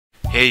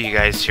Hey, you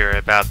guys hear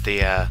about the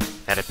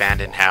that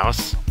abandoned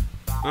house?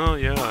 Oh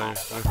yeah,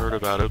 I heard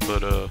about it,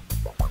 but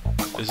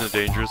isn't it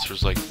dangerous?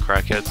 There's like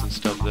crackheads and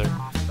stuff there.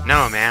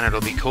 No, man,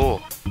 it'll be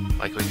cool.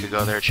 Like, we could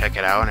go there, check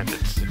it out, and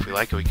if we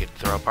like it, we could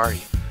throw a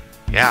party.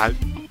 Yeah, I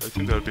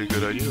think that would be a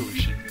good idea. We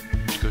should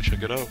go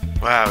check it out.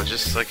 Wow,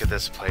 just look at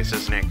this place,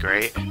 isn't it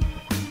great?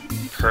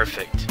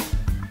 Perfect.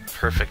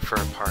 Perfect for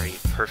a party.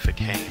 Perfect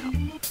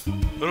hangout.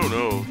 I don't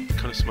know. It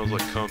kind of smells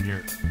like cum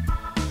here.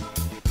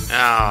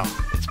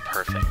 Oh, it's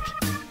perfect.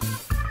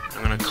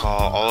 I'm gonna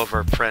call all of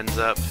our friends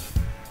up,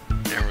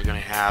 and we're gonna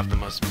have the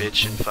most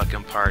bitchin'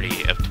 fucking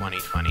party of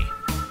 2020.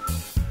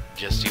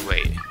 Just you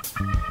wait.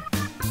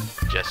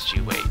 Just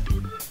you wait.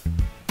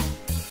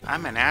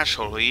 I'm an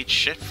asshole who eats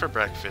shit for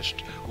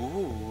breakfast.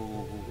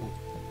 Ooh.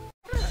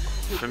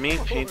 For me,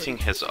 painting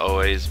has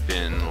always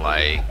been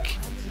like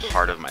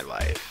part of my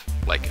life.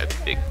 Like a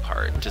big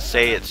part. To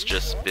say it's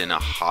just been a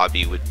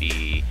hobby would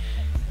be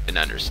an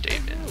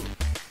understatement.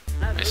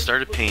 I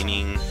started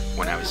painting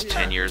when I was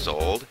 10 years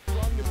old,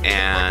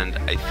 and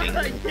I think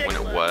when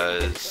it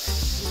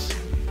was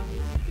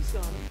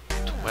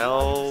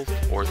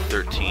 12 or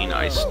 13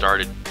 I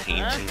started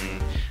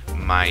painting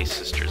my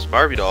sister's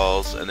Barbie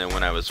dolls, and then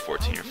when I was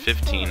 14 or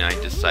 15 I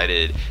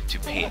decided to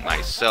paint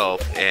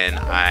myself, and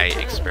I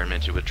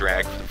experimented with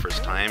drag for the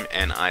first time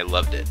and I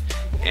loved it,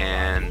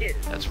 and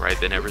that's where I've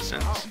been ever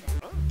since.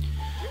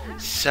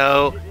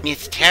 So,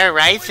 Miss Tara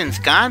Rison's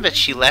gone, but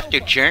she left her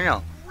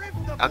journal.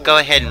 I'll go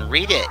ahead and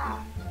read it.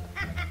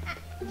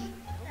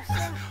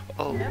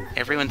 Oh,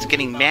 everyone's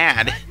getting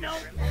mad.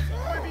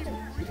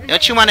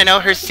 Don't you want to know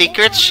her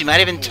secrets? She might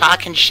have been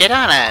talking shit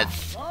on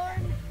us.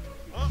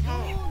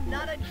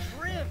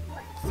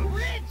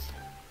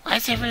 Why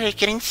is everybody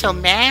getting so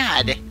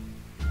mad?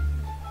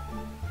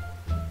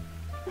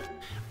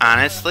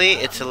 Honestly,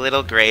 it's a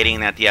little grating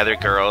that the other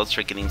girls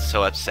are getting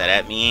so upset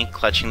at me,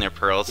 clutching their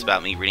pearls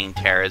about me reading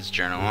Tara's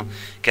journal,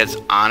 because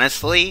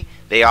honestly,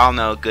 they all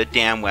know good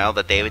damn well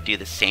that they would do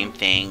the same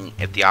thing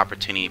if the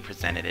opportunity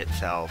presented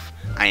itself.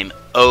 I am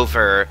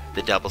over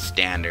the double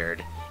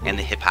standard and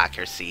the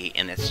hypocrisy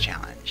in this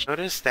challenge.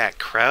 Notice that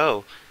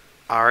Crow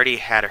already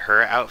had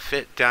her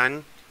outfit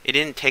done. It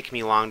didn't take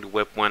me long to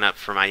whip one up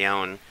for my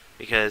own,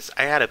 because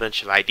I had a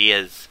bunch of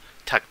ideas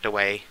tucked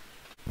away.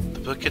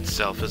 The book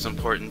itself is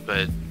important,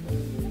 but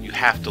you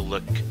have to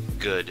look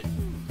good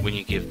when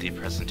you give the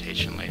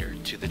presentation later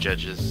to the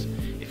judges.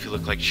 If you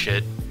look like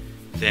shit,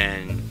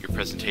 then your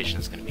presentation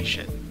is going to be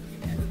shit.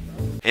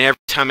 And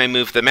every time I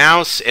move the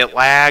mouse, it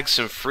lags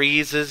and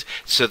freezes,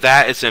 so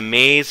that is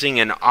amazing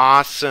and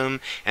awesome,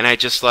 and I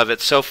just love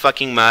it so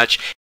fucking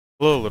much.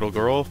 Hello, little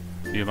girl.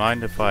 Do you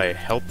mind if I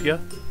help you?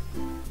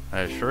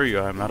 I assure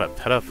you I'm not a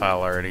pedophile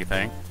or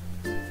anything.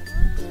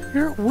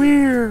 You're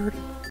weird.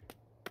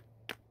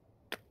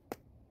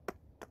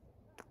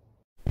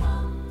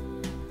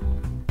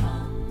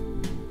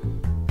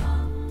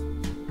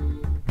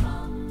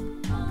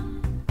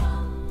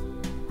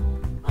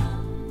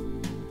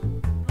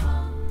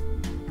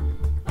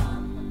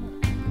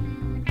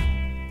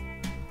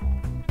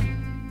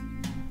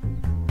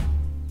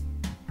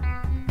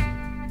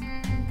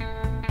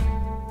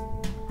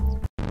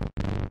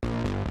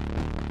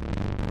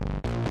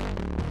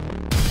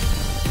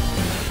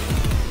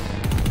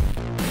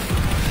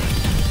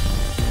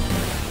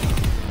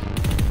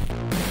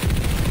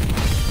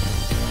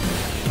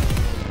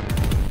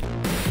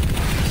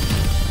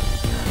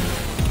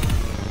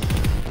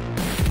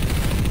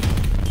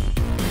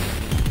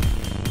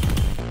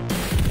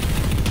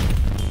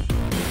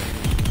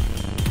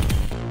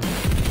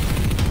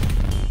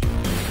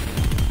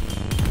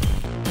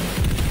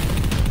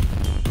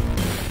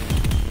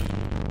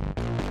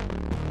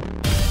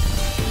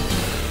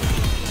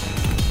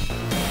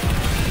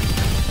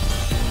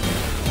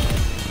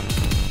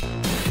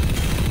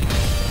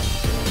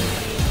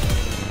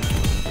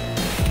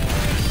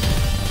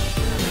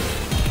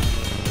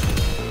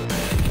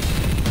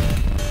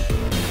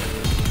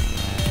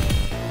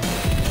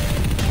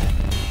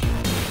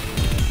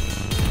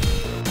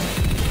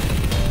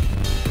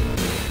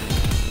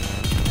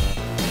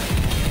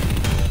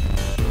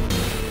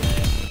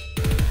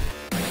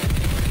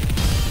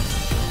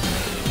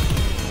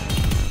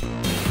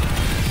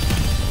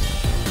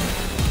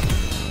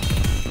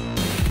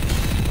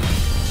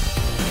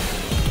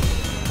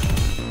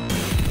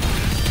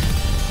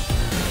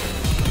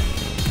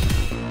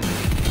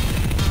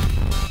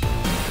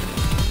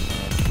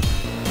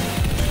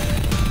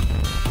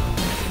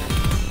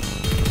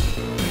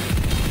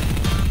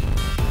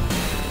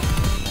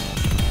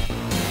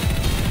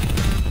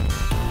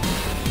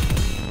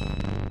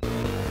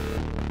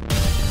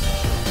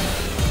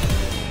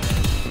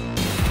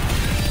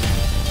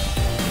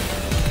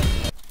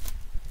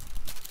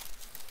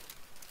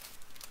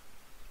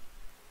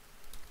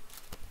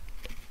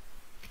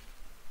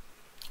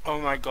 Oh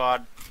my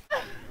god.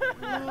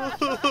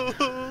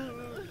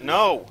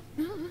 No!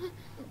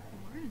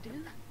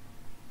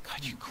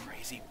 God, you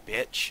crazy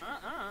bitch.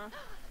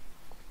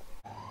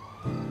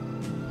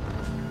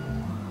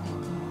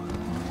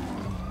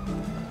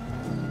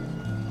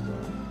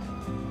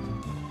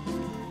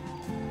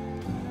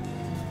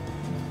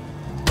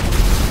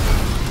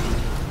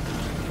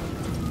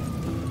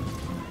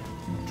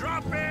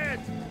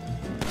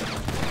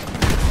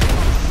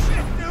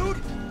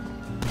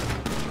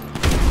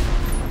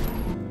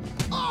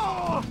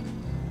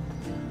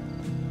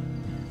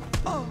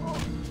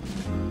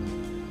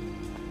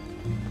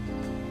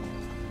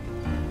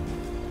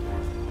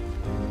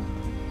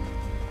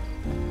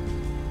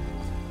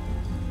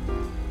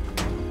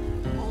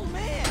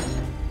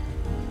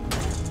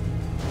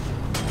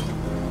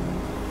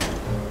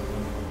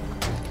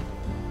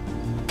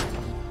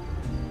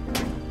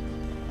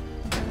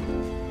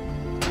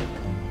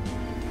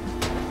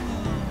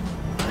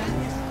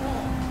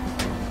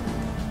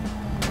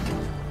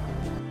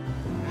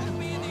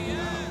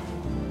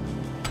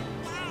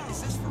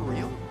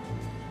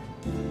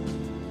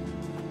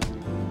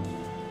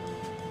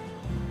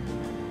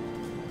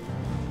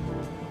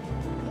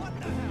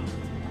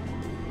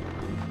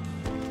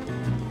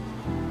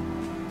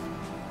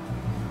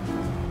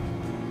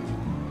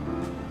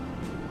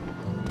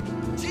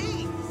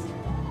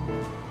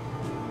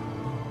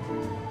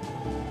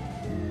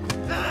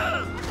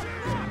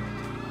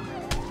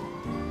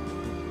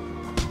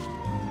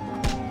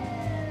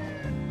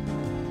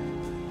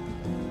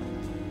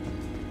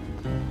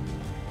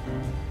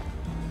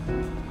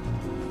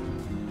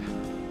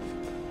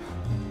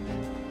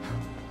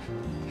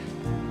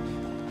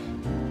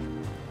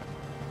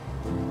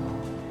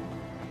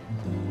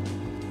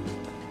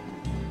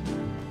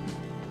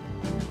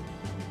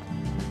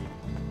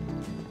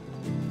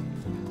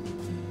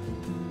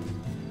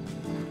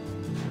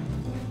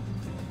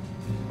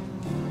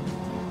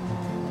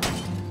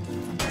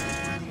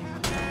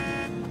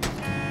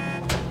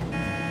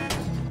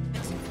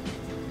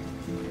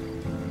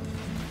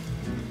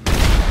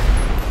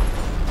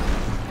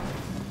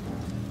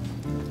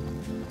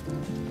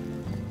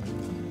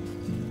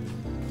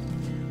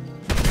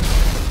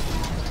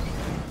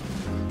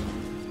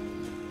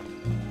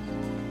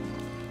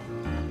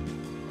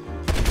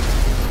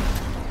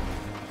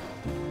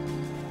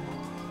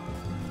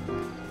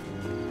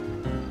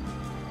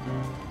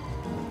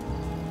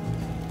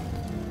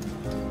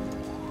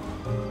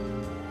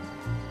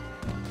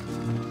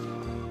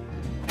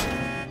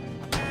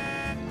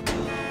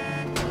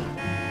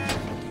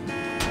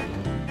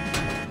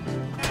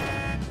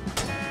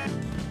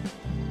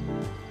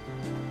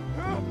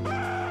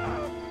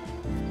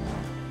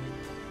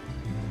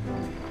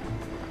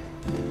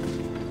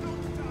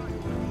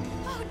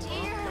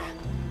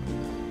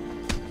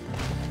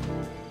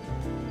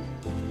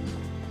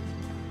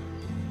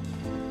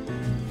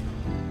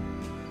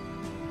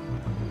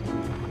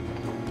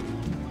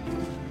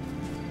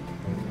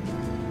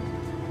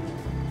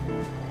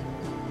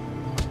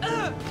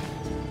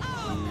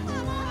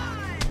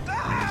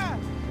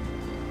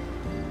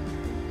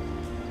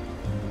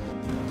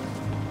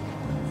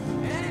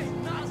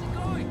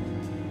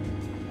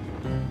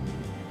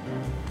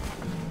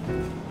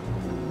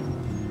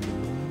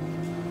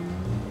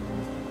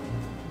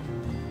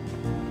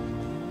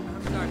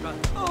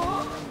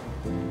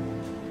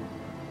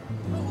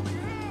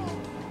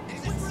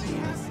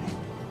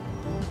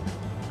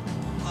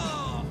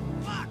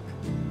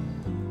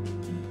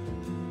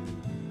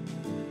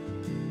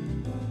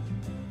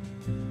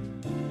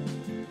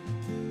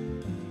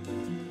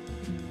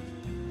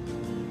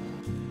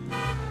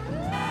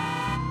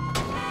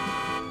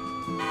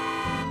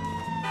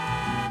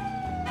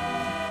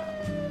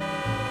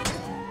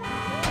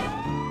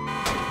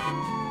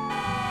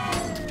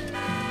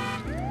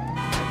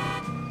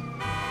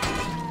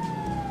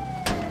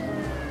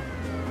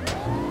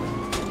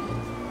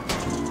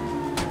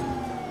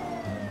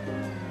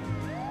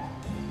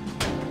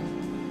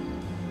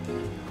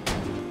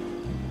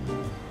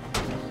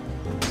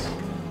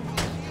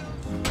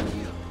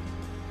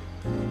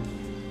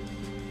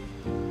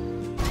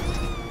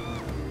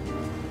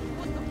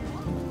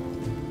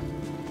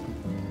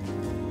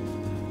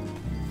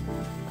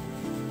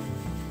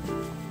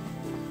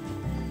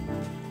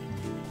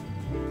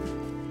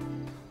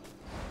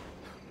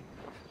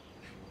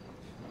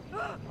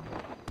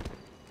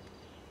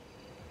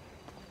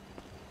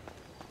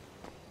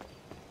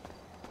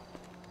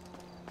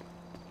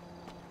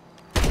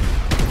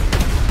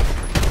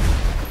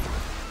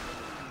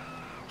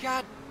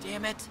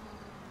 damn it.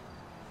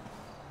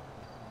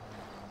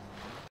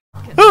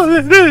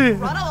 Run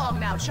Run along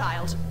now,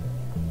 child.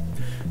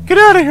 Get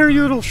out of here,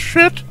 you little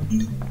shit!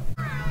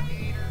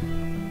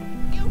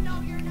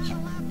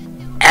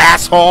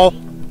 Asshole!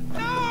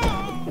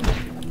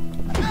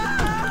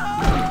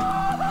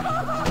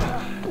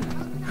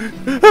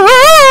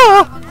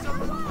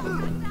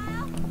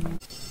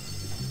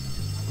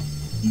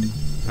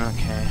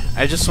 Okay,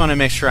 I just want to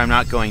make sure I'm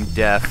not going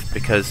deaf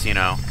because, you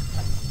know...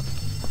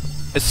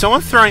 Is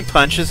someone throwing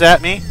punches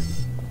at me?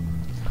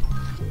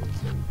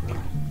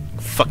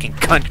 Fucking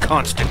cunt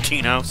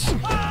Constantinos.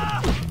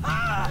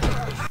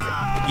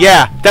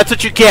 Yeah, that's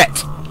what you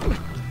get!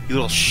 You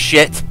little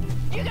shit.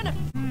 You're gonna...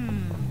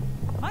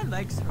 My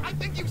legs hurt. I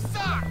think you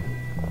suck!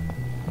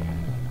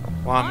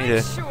 Want me to...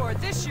 I'm sure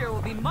this year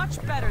will be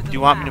much better than Do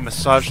you want me to last.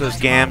 massage those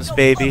gams,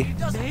 baby?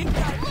 I'm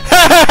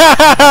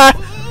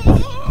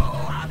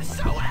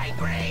so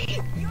angry!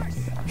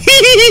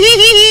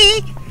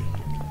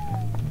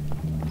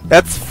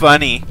 That's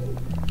funny.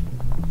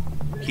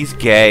 He's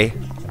gay.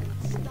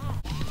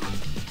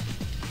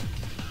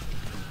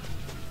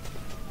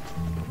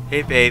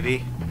 Hey,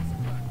 baby.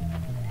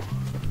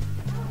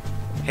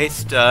 Hey,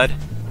 stud.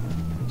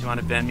 Do you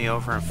want to bend me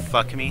over and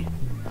fuck me?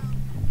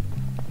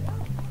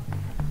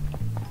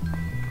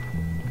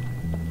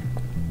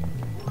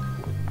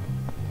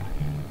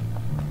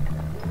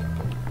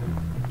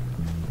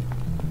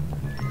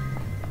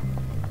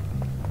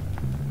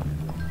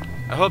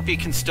 I hope you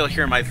can still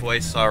hear my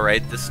voice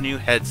alright. This new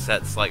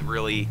headset's like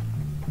really...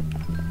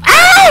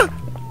 Ah!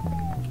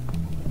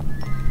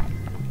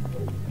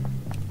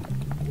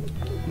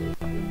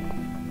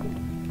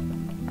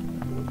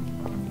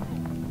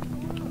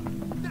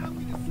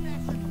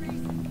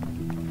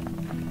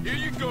 Here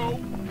you go.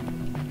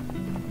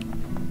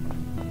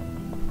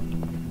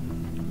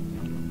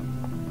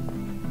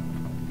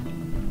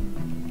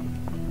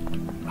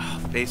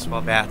 Oh,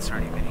 baseball bats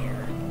aren't even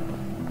here.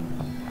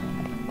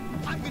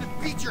 I'm gonna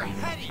beat your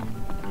head in.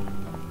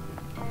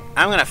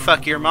 I'm gonna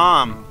fuck your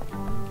mom.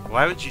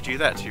 Why would you do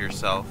that to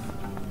yourself?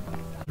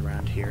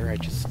 Around here, I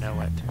just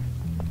know it.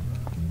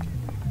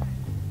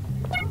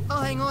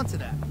 I'll hang on to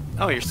that.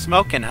 Oh, you're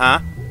smoking, huh?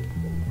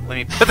 Let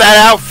me put that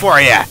out for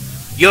you,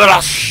 you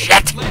little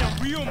shit! Let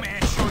a real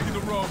man show you the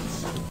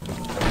ropes.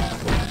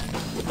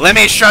 Let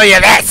me show you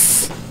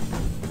this!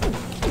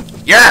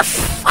 You're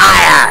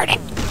fired!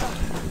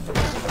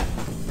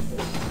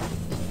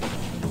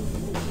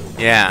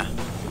 Yeah.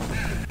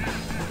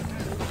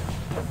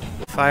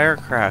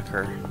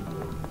 Firecracker.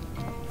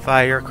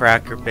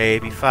 Firecracker,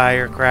 baby.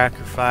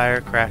 Firecracker,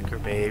 firecracker,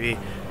 baby.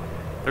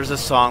 There's a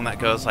song that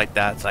goes like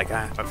that. It's like,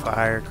 I'm a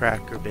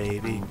firecracker,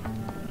 baby.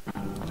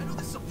 I know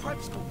this is a prep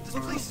school. This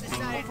police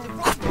decided to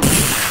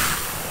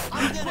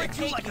I'm gonna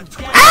take you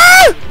down.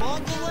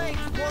 Longer legs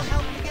won't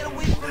help you get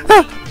away from me.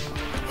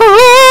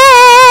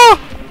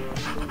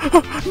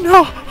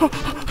 No!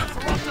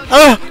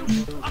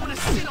 I'm gonna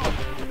sit on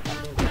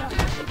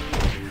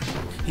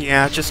you.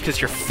 Yeah, just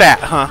 'cause you're fat,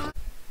 huh?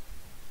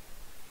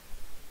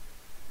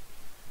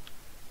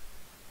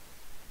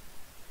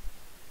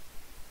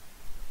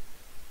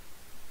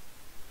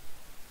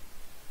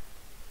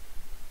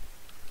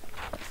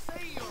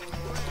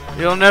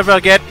 You'll never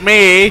get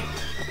me! I'm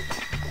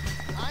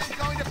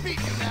going to beat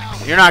you now.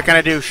 You're not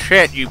gonna do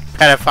shit, you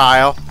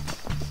pedophile.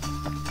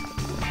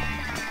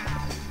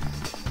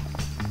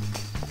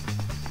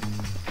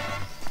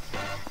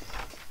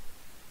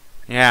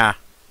 Yeah.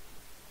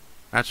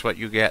 That's what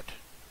you get.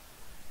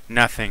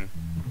 Nothing.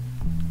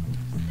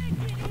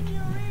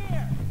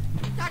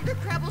 Dr.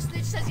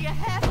 Crabblesnitch says you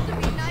have to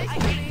be nice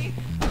to me.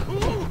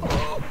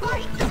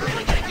 Fight! You're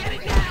really gonna get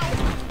it now!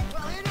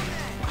 Well,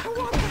 internet!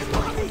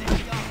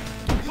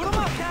 Put him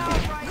up now!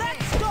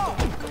 Let's go!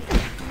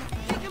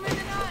 Kick him in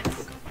the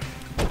nuts!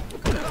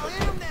 Well,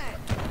 internet!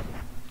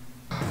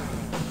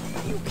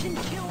 You can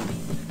kill me!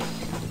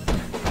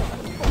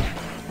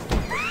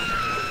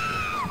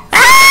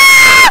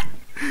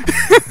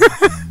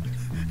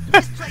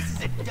 This place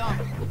is a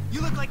dump.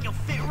 You look like you'll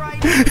fit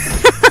right in.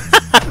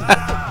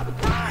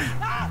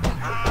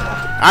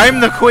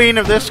 I'm the queen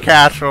of this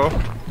castle.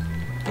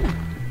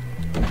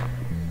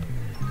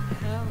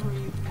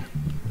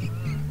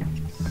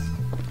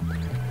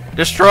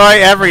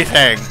 Destroy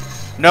everything.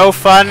 No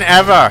fun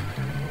ever.